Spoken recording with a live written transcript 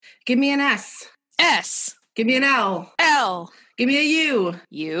Give me an S. S. Give me an L. L. Give me a U.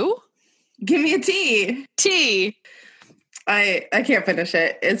 U. Give me a T. T. I can't finish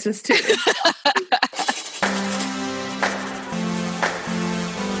it. It's just too...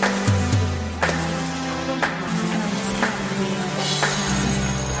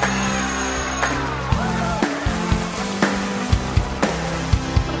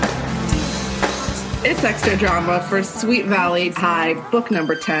 It's extra drama for Sweet Valley High, book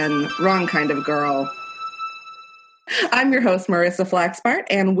number 10, Wrong Kind of Girl. I'm your host, Marissa Flaxbart,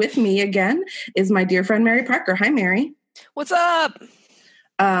 and with me again is my dear friend, Mary Parker. Hi, Mary. What's up?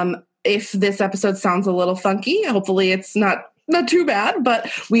 If this episode sounds a little funky, hopefully it's not too bad,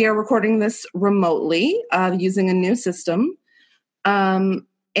 but we are recording this remotely using a new system.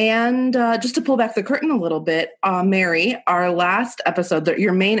 And just to pull back the curtain a little bit, Mary, our last episode,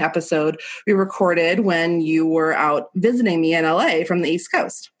 your main episode, we recorded when you were out visiting me in LA from the East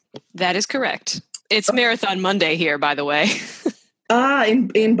Coast. That is correct. It's Marathon Monday here, by the way.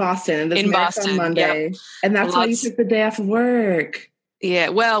 In Boston. In Boston, Monday. Yep. And that's why you took the day off of work. Yeah,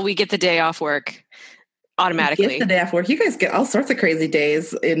 well, we get the day off work automatically. You get the day off work. You guys get all sorts of crazy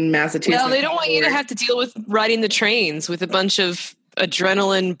days in Massachusetts. Well, they don't want you to have to deal with riding the trains with a bunch of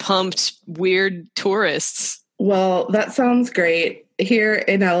adrenaline pumped weird tourists. Well, that sounds great. Here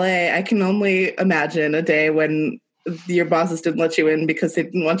in LA, I can only imagine a day when your bosses didn't let you in because they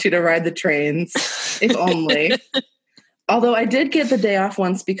didn't want you to ride the trains. If only. Although I did get the day off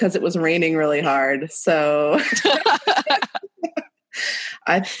once because it was raining really hard. So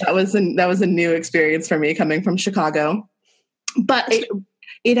that was a new experience for me coming from Chicago. But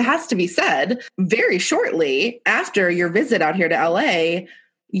it has to be said, very shortly after your visit out here to LA,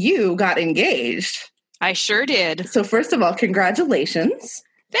 you got engaged. I sure did. So first of all, congratulations.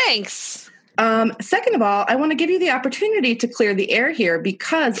 Thanks. Second of all, I want to give you the opportunity to clear the air here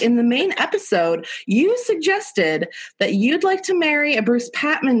because in the main episode, you suggested that you'd like to marry a Bruce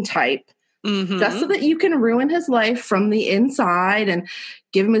Patman type just so that you can ruin his life from the inside and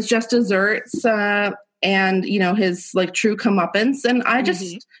give him his just desserts and, his like true comeuppance. And I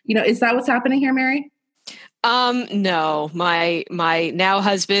just, is that what's happening here, Mary? No, my now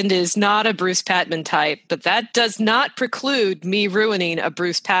husband is not a Bruce Patman type, but that does not preclude me ruining a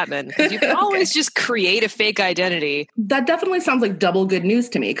Bruce Patman because you can always just create a fake identity. That definitely sounds like double good news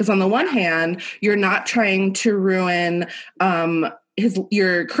to me because on the one hand, you're not trying to ruin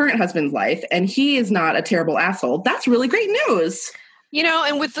your current husband's life and he is not a terrible asshole. That's really great news.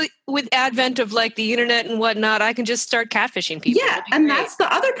 And with advent of like the internet and whatnot, I can just start catfishing people. Yeah, and that's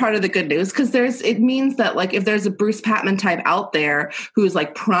the other part of the good news because it means that like if there's a Bruce Patman type out there who's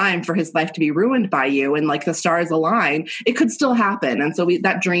like primed for his life to be ruined by you and like the stars align, it could still happen. And so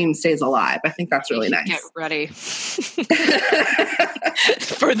that dream stays alive. I think that's really nice. Get ready for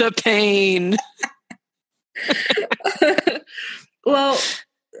the pain. Well,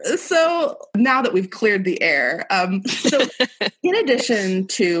 so now that we've cleared the air, so in addition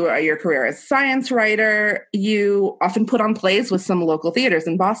to your career as a science writer, you often put on plays with some local theaters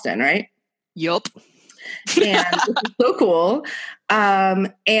in Boston, right? Yup. And it's so cool.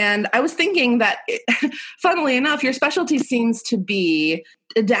 And I was thinking that, funnily enough, your specialty seems to be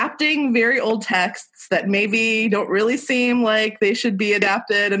adapting very old texts that maybe don't really seem like they should be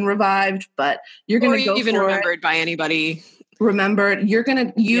adapted and revived, but you're going to go even for remembered it. by anybody. Remembered,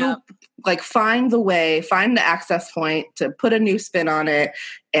 like find the access point to put a new spin on it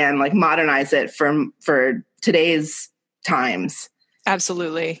and like modernize it for today's times.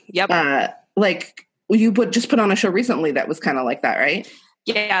 Absolutely. Yep. Like you just put on a show recently that was kind of like that, right?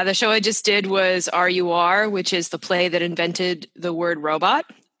 Yeah. The show I just did was RUR, which is the play that invented the word robot.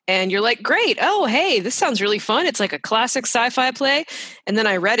 And you're like, great. Oh, hey, this sounds really fun. It's like a classic sci-fi play. And then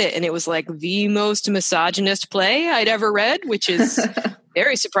I read it and it was like the most misogynist play I'd ever read, which is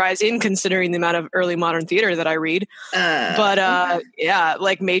very surprising considering the amount of early modern theater that I read. Yeah,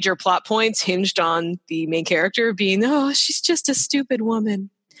 like major plot points hinged on the main character being, oh, she's just a stupid woman.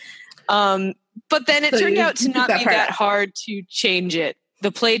 But then it turned out to not be that hard to change it.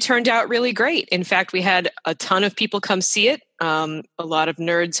 The play turned out really great. In fact, we had a ton of people come see it. A lot of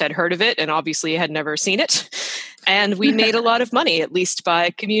nerds had heard of it and obviously had never seen it. And we made a lot of money, at least by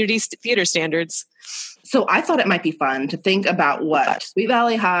community theater standards. So I thought it might be fun to think about what Sweet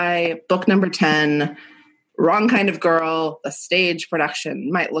Valley High, book number 10, Wrong Kind of Girl, the stage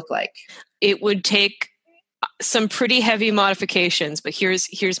production might look like. It would take some pretty heavy modifications, but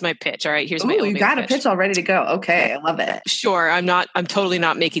here's my pitch. All right, here's my you got a pitch all ready to go. Okay, I love it. Sure, I'm totally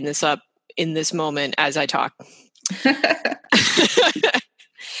not making this up in this moment as I talk.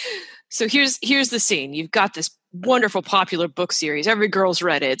 So here's the scene. You've got this wonderful popular book series. Every girl's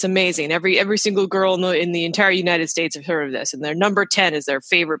read it. It's amazing. Every single girl in the entire United States have heard of this. And their number 10 is their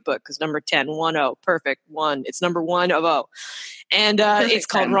favorite book because number 10, 1-0, perfect, 1. It's number 1 of O. And it's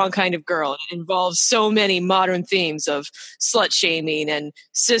called Wrong Kind of Girl. It involves so many modern themes of slut shaming and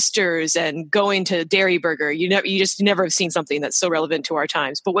sisters and going to Dairy Burger. You just never have seen something that's so relevant to our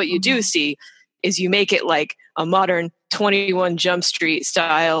times. But what you do see is you make it like a modern 21 Jump Street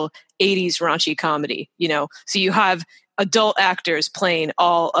style 80s raunchy comedy, So you have adult actors playing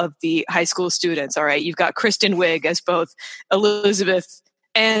all of the high school students, all right? You've got Kristen Wiig as both Elizabeth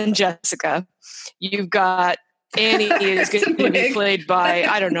and Jessica. You've got Annie is going to be played by,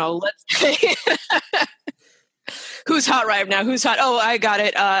 I don't know, let's say... Who's hot right now? Who's hot? Oh, I got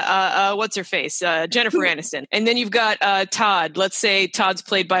it. What's her face? Jennifer Aniston. And then you've got Todd. Let's say Todd's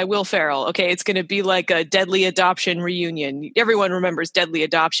played by Will Ferrell. Okay, it's going to be like a Deadly Adoption reunion. Everyone remembers Deadly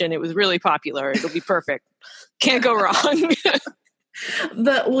Adoption. It was really popular. It'll be perfect. Can't go wrong.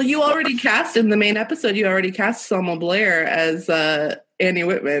 You already cast in the main episode. You already cast Selma Blair as Annie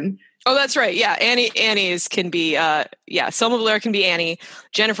Whitman. Oh, that's right. Yeah, Annie's can be. Selma Blair can be Annie.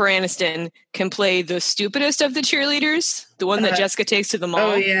 Jennifer Aniston can play the stupidest of the cheerleaders, the one that Jessica takes to the mall.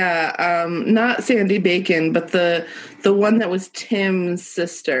 Oh yeah, not Sandy Bacon, but the one that was Tim's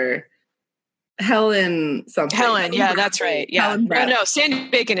sister, Helen something. Helen, yeah, that's right. Yeah, no, Sandy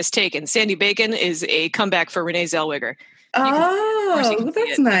Bacon is taken. Sandy Bacon is a comeback for Renee Zellweger. That's nice. You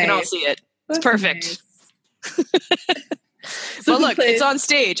can all see it. It's perfect. Nice. But look, it's on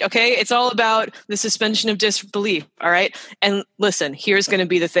stage, okay? It's all about the suspension of disbelief, all right? And listen, here's going to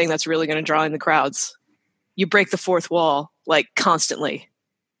be the thing that's really going to draw in the crowds. You break the fourth wall, like, constantly.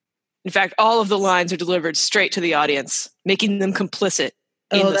 In fact, all of the lines are delivered straight to the audience, making them complicit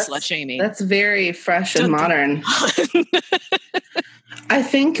in the slut shaming. That's very fresh and modern. I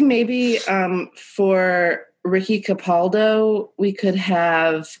think maybe for Ricky Capaldo, we could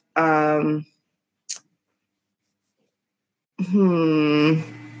have...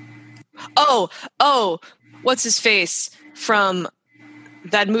 Oh, what's his face from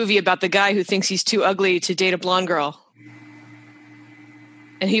that movie about the guy who thinks he's too ugly to date a blonde girl?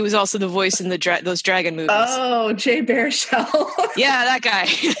 And he was also the voice in those dragon movies. Oh, Jay Baruchel. Yeah, that guy.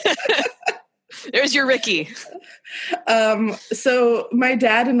 There's your Ricky. So my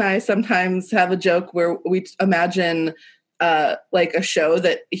dad and I sometimes have a joke where we imagine like a show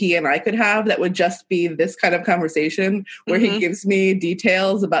that he and I could have that would just be this kind of conversation where he gives me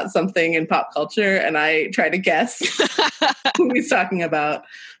details about something in pop culture and I try to guess who he's talking about.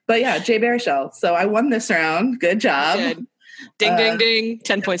 But yeah, Jay Baruchel. So I won this round. Good job. Good. Ding, ding, ding.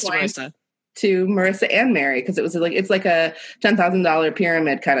 10 points to Marissa. To Marissa and Mary, because it's like a $10,000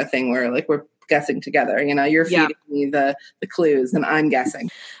 pyramid kind of thing where like we're guessing together. You're feeding me the clues and I'm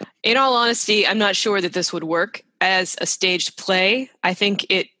guessing. In all honesty, I'm not sure that this would work as a staged play. I think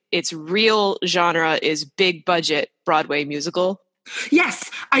its real genre is big budget Broadway musical.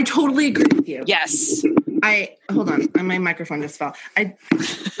 Yes, I totally agree with you. Yes. Hold on, my microphone just fell.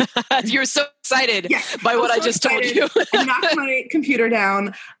 You're so excited by what I just told you. I knocked my computer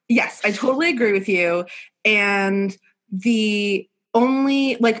down. Yes, I totally agree with you. And the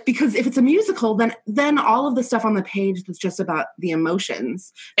only because if it's a musical, then all of the stuff on the page that's just about the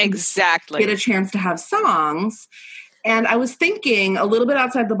emotions. Exactly. Get a chance to have songs. And I was thinking a little bit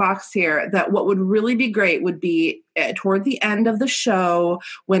outside the box here that what would really be great would be toward the end of the show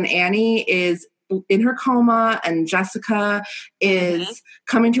when Annie is in her coma and Jessica is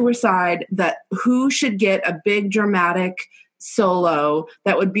coming to her side, that who should get a big dramatic solo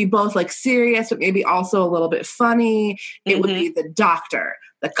that would be both like serious but maybe also a little bit funny. It would be the doctor,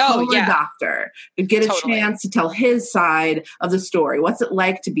 the coma doctor, to get a chance to tell his side of the story. What's it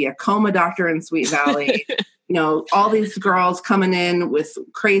like to be a coma doctor in Sweet Valley? All these girls coming in with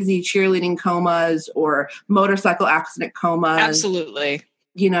crazy cheerleading comas or motorcycle accident comas. Absolutely.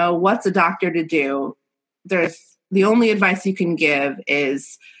 What's a doctor to do? The only advice you can give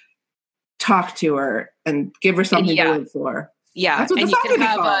is talk to her and give her something to live for. Yeah. That's what and the song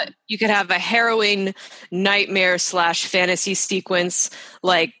you could have a harrowing nightmare / fantasy sequence,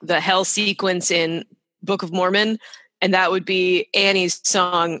 like the hell sequence in Book of Mormon. And that would be Annie's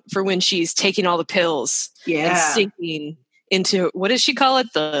song for when she's taking all the pills and sinking into, what does she call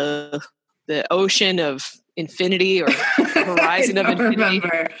it? The ocean of infinity or horizon of infinity.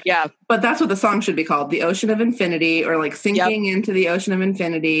 Remember. Yeah. But that's what the song should be called. The Ocean of Infinity, or like sinking into the ocean of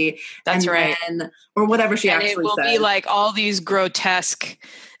infinity. That's right. Or whatever she actually says. It will be like all these grotesque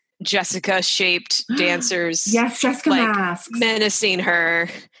Jessica-shaped dancers. Yes, Jessica masks. Menacing her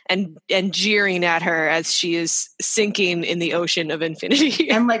and jeering at her as she is sinking in the ocean of infinity.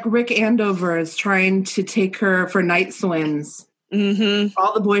 And like Rick Andover is trying to take her for night swims. Mm-hmm.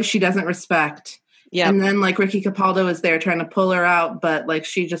 All the boys she doesn't respect. Yeah. And then like Ricky Capaldo is there trying to pull her out, but like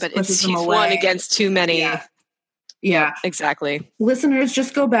she just pushes him away. One against too many. Yeah. Yeah, exactly. Listeners,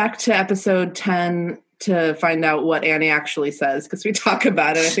 just go back to episode 10 to find out what Annie actually says, because we talk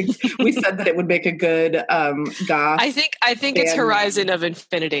about it. I think we said that it would make a good goth. I think it's Horizon of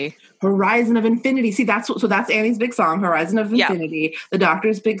Infinity. Horizon of Infinity. See, that's Annie's big song, Horizon of Infinity. The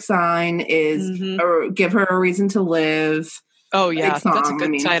Doctor's big sign is Give Her a Reason to Live. Oh yeah, that's a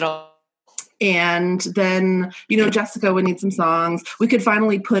good title. And then, Jessica would need some songs. We could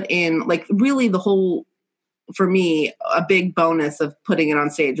finally put in, like, really the whole, for me, a big bonus of putting it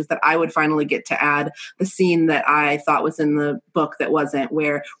on stage is that I would finally get to add the scene that I thought was in the book that wasn't,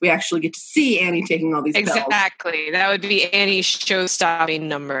 where we actually get to see Annie taking all these pills. Exactly. That would be Annie's show-stopping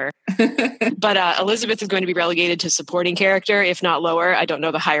number. But Elizabeth is going to be relegated to supporting character, if not lower. I don't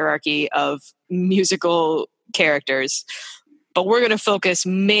know the hierarchy of musical characters. But we're going to focus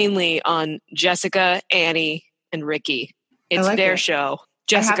mainly on Jessica, Annie, and Ricky. It's their show.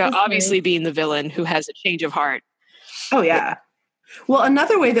 Jessica obviously being the villain who has a change of heart. Oh, yeah. Well,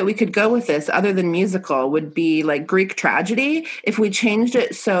 another way that we could go with this, other than musical, would be like Greek tragedy. If we changed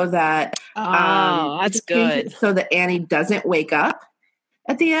it so that... that's good. So that Annie doesn't wake up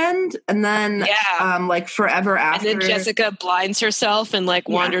at the end, and then like forever after. And then Jessica blinds herself and like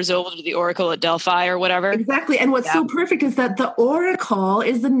wanders over to the Oracle at Delphi or whatever. Exactly. And what's so perfect is that the Oracle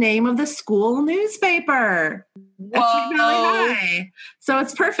is the name of the school newspaper. That's Sweet Valley High. So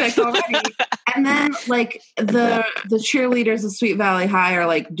it's perfect already. And then like the cheerleaders of Sweet Valley High are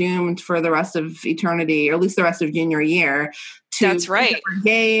like doomed for the rest of eternity, or at least the rest of junior year. That's right.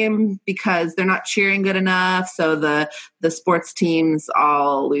 Game, because they're not cheering good enough. So the sports teams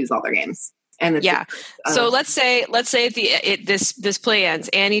all lose all their games. And it's so let's say this play ends.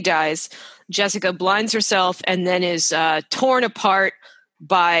 Annie dies. Jessica blinds herself and then is torn apart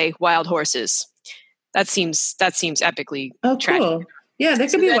by wild horses. That seems epically tragic. Cool. Yeah, there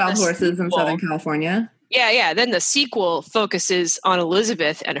could be wild horses in Southern California. Yeah. Then the sequel focuses on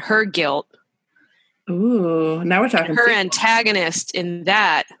Elizabeth and her guilt. Ooh, now we're talking. Her antagonist in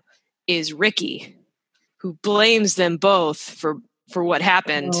that is Ricky, who blames them both for what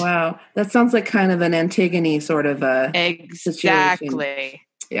happened. Oh, wow. That sounds like kind of an Antigone sort of a Exactly. Situation.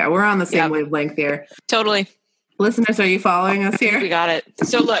 Yeah, we're on the same wavelength here. Totally. Listeners, are you following us here? We got it.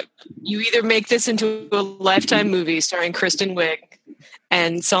 So look, you either make this into a Lifetime movie starring Kristen Wiig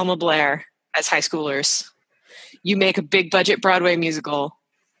and Selma Blair as high schoolers. You make a big budget Broadway musical,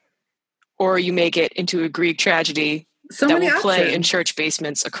 or you make it into a Greek tragedy that will play in church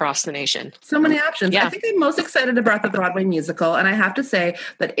basements across the nation. So many options. Yeah. I think I'm most excited about the Broadway musical. And I have to say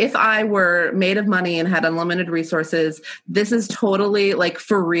that if I were made of money and had unlimited resources, this is totally like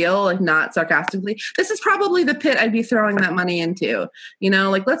for real, like not sarcastically. This is probably the pit I'd be throwing that money into.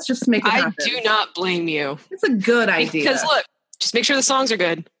 Like let's just make it happen. I do not blame you. It's a good idea. Because look, just make sure the songs are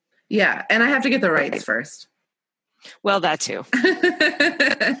good. Yeah. And I have to get the rights first. Well, that too.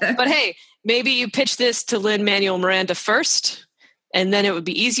 But hey, maybe you pitch this to Lin-Manuel Miranda first, and then it would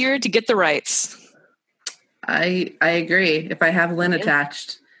be easier to get the rights. I agree. If I have Lin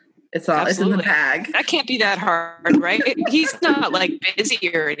attached, it's in the bag. That can't be that hard, right? He's not like busy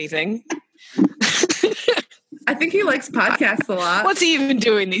or anything. I think he likes podcasts a lot. What's he even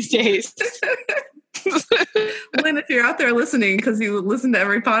doing these days? Lynn, if you're out there listening, because you listen to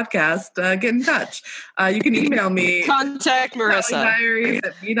every podcast, get in touch. You can email me. Contact Marissa.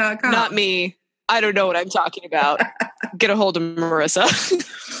 Diaries@me.com. Not me. I don't know what I'm talking about. Get a hold of Marissa.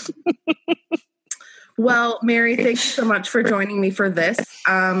 Well, Mary, thank you so much for joining me for this.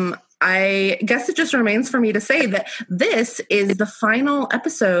 I guess it just remains for me to say that this is the final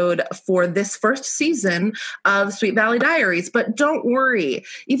episode for this first season of Sweet Valley Diaries. But don't worry,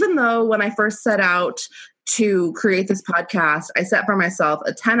 even though when I first set out to create this podcast, I set for myself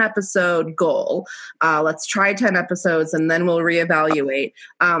a 10-episode goal. Let's try 10 episodes and then we'll reevaluate.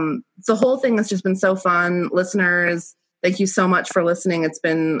 The whole thing has just been so fun. Listeners, thank you so much for listening. It's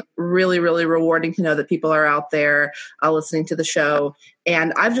been really, really rewarding to know that people are out there listening to the show.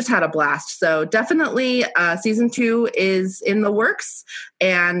 And I've just had a blast. So definitely season 2 is in the works.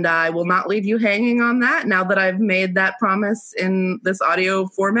 And I will not leave you hanging on that. Now that I've made that promise in this audio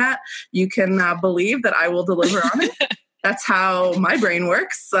format, you can believe that I will deliver on it. That's how my brain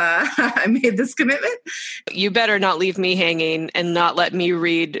works. I made this commitment. You better not leave me hanging and not let me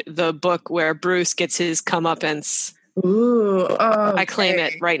read the book where Bruce gets his comeuppance Ooh, oh, I claim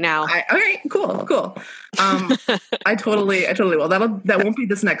it right now. All right, cool. I totally will. That won't be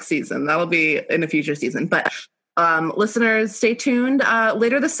this next season. That'll be in a future season. But listeners, stay tuned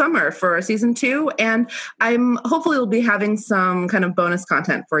later this summer for season 2, and I'm hopefully we'll be having some kind of bonus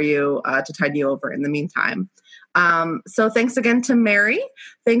content for you to tide you over in the meantime. So thanks again to Mary.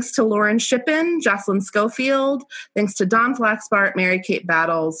 Thanks to Lauren Shippen, Jocelyn Schofield. Thanks to Don Flaxbart, Mary Kate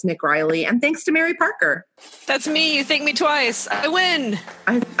Battles, Nick Riley, and thanks to Mary Parker. That's me. You thank me twice. I win.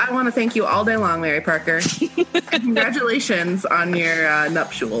 I want to thank you all day long, Mary Parker. Congratulations on your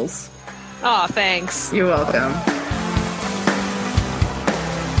nuptials. Oh, thanks. You're welcome.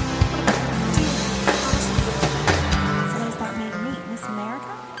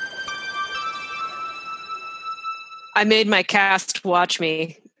 I made my cast watch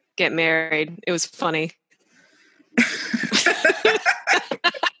me get married. It was funny. That's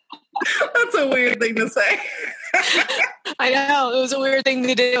a weird thing to say. I know. It was a weird thing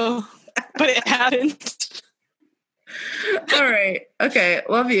to do, but it happened. All right. Okay.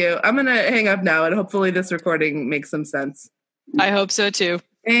 Love you. I'm going to hang up now, and hopefully this recording makes some sense. I hope so too.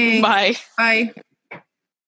 Thanks. Bye. Bye.